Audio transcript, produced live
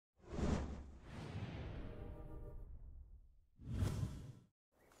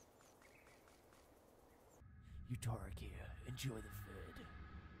Utorak here. Enjoy the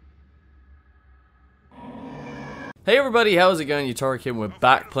vid. Hey everybody, how's it going? Utorak here. We're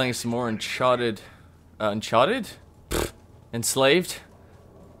back playing some more Uncharted. Uncharted? Pfft. Enslaved?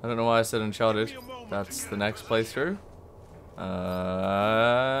 I don't know why I said Uncharted. That's the next playthrough.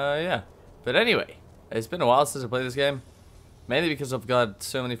 Yeah. But anyway, it's been a while since I played this game. Mainly because I've got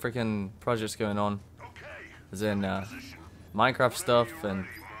so many freaking projects going on. As in, Minecraft stuff and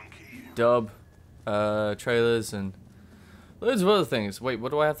dub, trailers and loads of other things. Wait,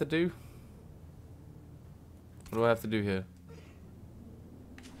 what do I have to do? What do I have to do here?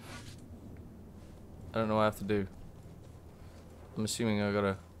 I don't know what I have to do. I'm assuming I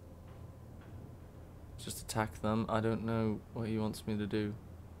gotta just attack them. I don't know what he wants me to do.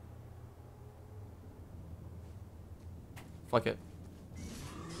 Fuck it.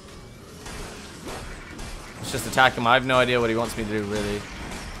 Let's just attack him. I have no idea what he wants me to do, really.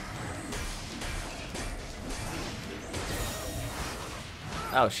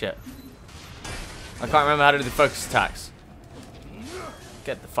 Oh shit. I can't remember how to do the focus attacks.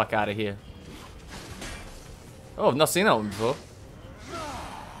 Get the fuck out of here. Oh, I've not seen that one before.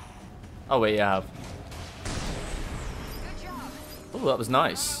 Oh wait, yeah, I have. Oh, that was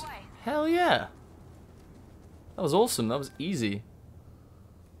nice. Hell yeah. That was awesome. That was easy.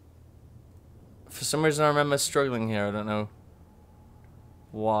 For some reason I remember struggling here. I don't know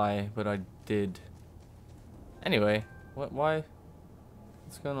why, but I did. Anyway, what? Why?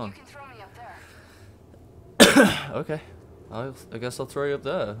 What's going on? Okay. I guess I'll throw you up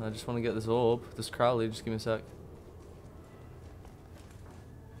there. I just want to get this orb, this Crowley. Just give me a sec.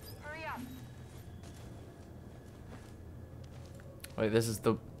 Hurry up. Wait, this is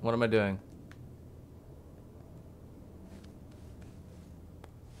the... What am I doing?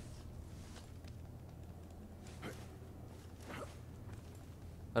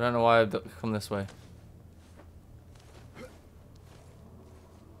 I don't know why I've come this way.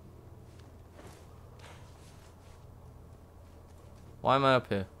 Why am I up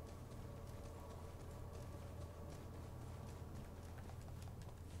here?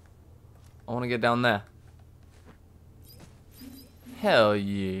 I want to get down there. Hell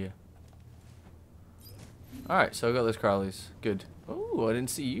yeah. Alright, so I got those Crowleys. Good. Oh, I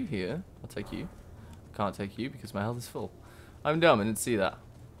didn't see you here. I'll take you. Can't take you because my health is full. I'm dumb, I didn't see that.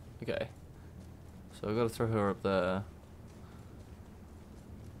 Okay. So I've got to throw her up there.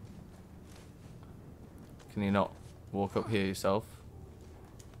 Can you not walk up here yourself?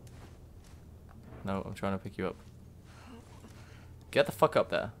 No, I'm trying to pick you up. Get the fuck up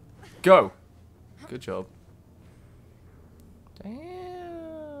there. Go! Good job.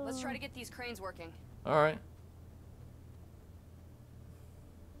 Damn. Let's try to get these cranes working. Alright.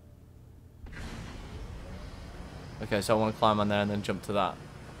 Okay, so I want to climb on there and then jump to that.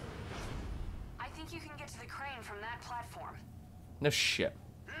 I think you can get to the crane from that platform. No shit.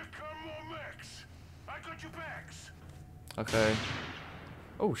 Here come more mechs. I got your backs. Okay.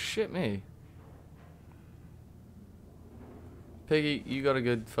 Oh shit me. Piggy, you got a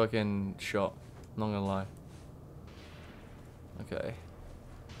good fucking shot. Not gonna lie. Okay.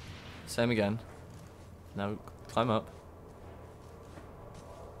 Same again. Now climb up.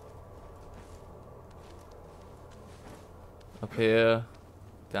 Up here.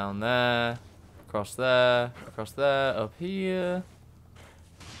 Down there. Across there. Across there. Up here.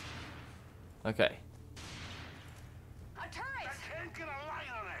 Okay. A turret! I can't get a line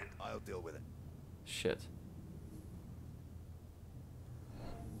on it. I'll deal with it. Shit.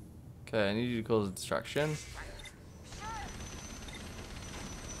 Okay, I need you to cause a distraction. It's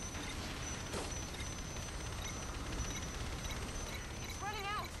running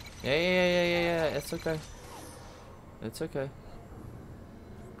out. Yeah. It's okay. It's okay.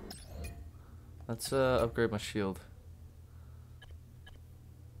 Let's upgrade my shield.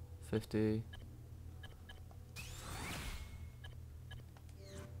 50.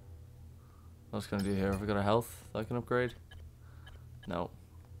 What's gonna do here? Have we got a health that I can upgrade? No.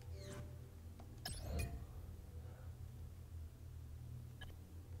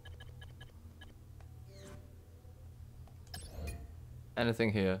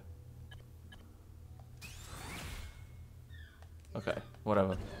 Anything here? Okay,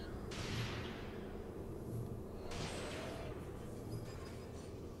 whatever.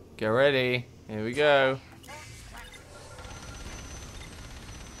 Get ready. Here we go.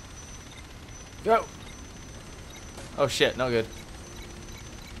 Go! Oh shit, not good.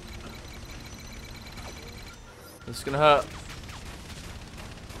 This is gonna hurt.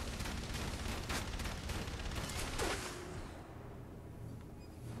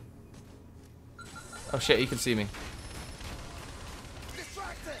 Oh shit, he can see me.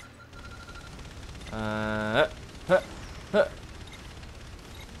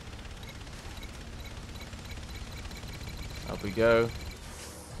 we go.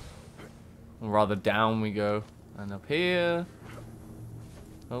 Or rather, down we go. And up here.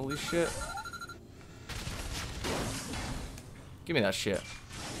 Holy shit. Give me that shit.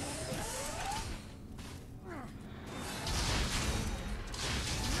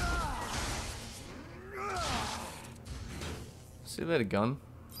 See that gun?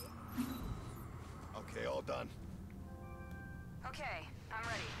 Okay, all done. Okay, I'm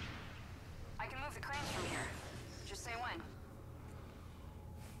ready. I can move the cranes from here. Just say when.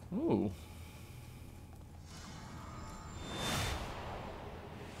 Ooh.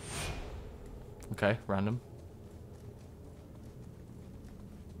 Okay, random.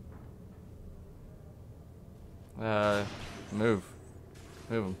 Move.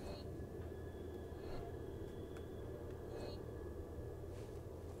 Move 'em.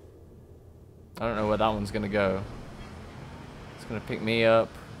 I don't know where that one's gonna go. It's gonna pick me up.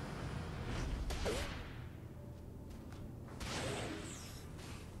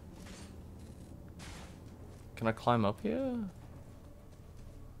 Can I climb up here?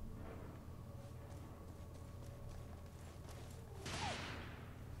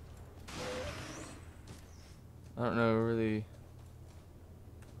 I don't know really.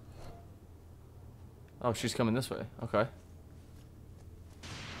 Oh, she's coming this way. Okay.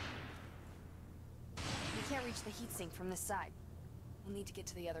 We can't reach the heatsink from this side. We'll need to get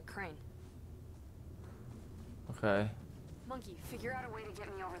to the other crane. Okay. Monkey, figure out a way to get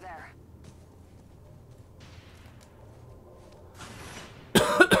me over there.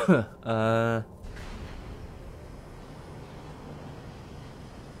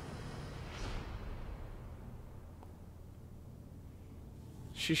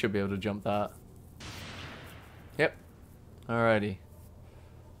 She should be able to jump that. Yep. Alrighty.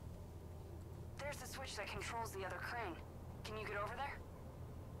 There's the switch that controls the other crane. Can you get over there?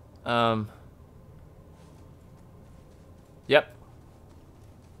 Yep.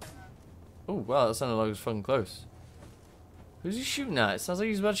 Oh, wow, that sounded like it was fucking close. Who's he shooting at? It sounds like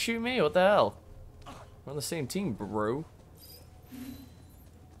he's about to shoot me. What the hell? We're on the same team, bro.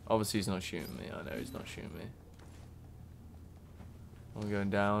 Obviously, he's not shooting me. I know he's not shooting me. I'm going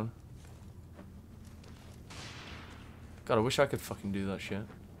down. God, I wish I could fucking do that shit.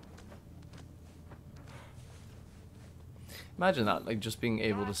 Imagine that, like, just being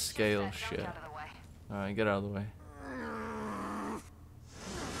able to scale shit. Alright, get out of the way.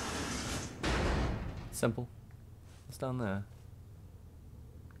 Simple. What's down there?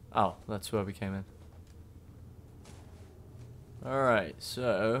 Oh, that's where we came in. Alright,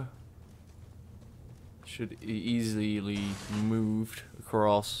 so should easily moved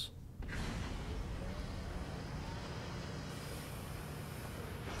across.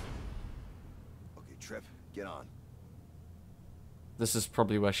 Okay, Trip, get on. This is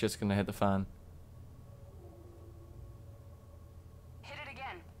probably where shit's gonna hit the fan. Hit it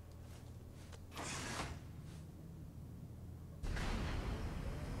again.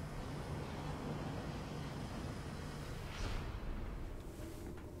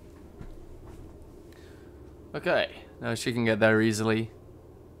 Okay, now she can get there easily.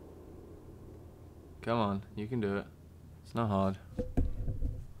 Come on, you can do it. It's not hard.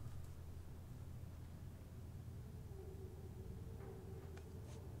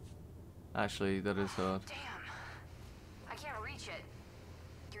 Actually, that is hard. Damn. I can't reach it.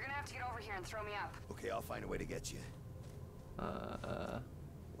 You're gonna have to get over here and throw me up. Okay, I'll find a way to get you. Well,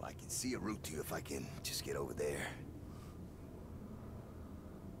 I can see a route to you if I can just get over there.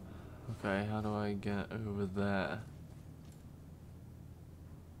 Okay, how do I get over there?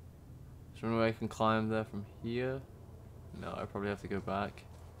 Is there any way I can climb there from here? No, I probably have to go back.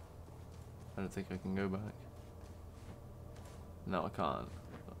 I don't think I can go back. No, I can't.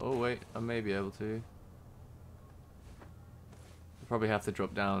 Oh wait, I may be able to. I probably have to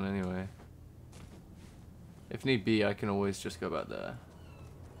drop down anyway. If need be, I can always just go back there.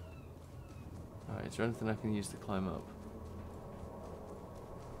 Alright, is there anything I can use to climb up?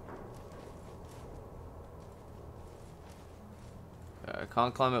 I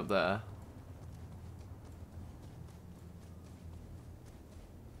can't climb up there.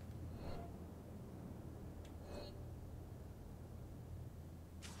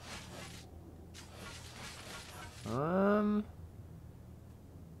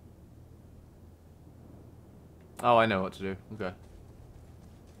 Oh, I know what to do. Okay.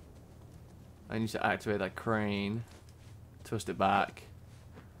 I need to activate that crane, twist it back,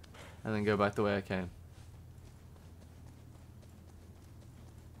 and then go back the way I came.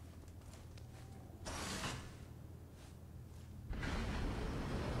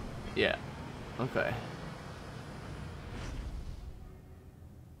 Yeah. Okay.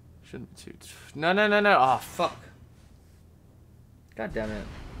 Shouldn't be too. No, no, no, no. Oh, fuck. God damn it.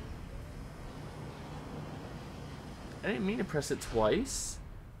 I didn't mean to press it twice.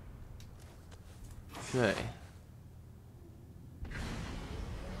 Okay.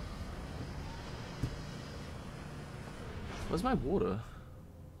 Where's my water?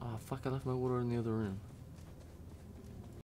 Oh fuck, I left my water in the other room.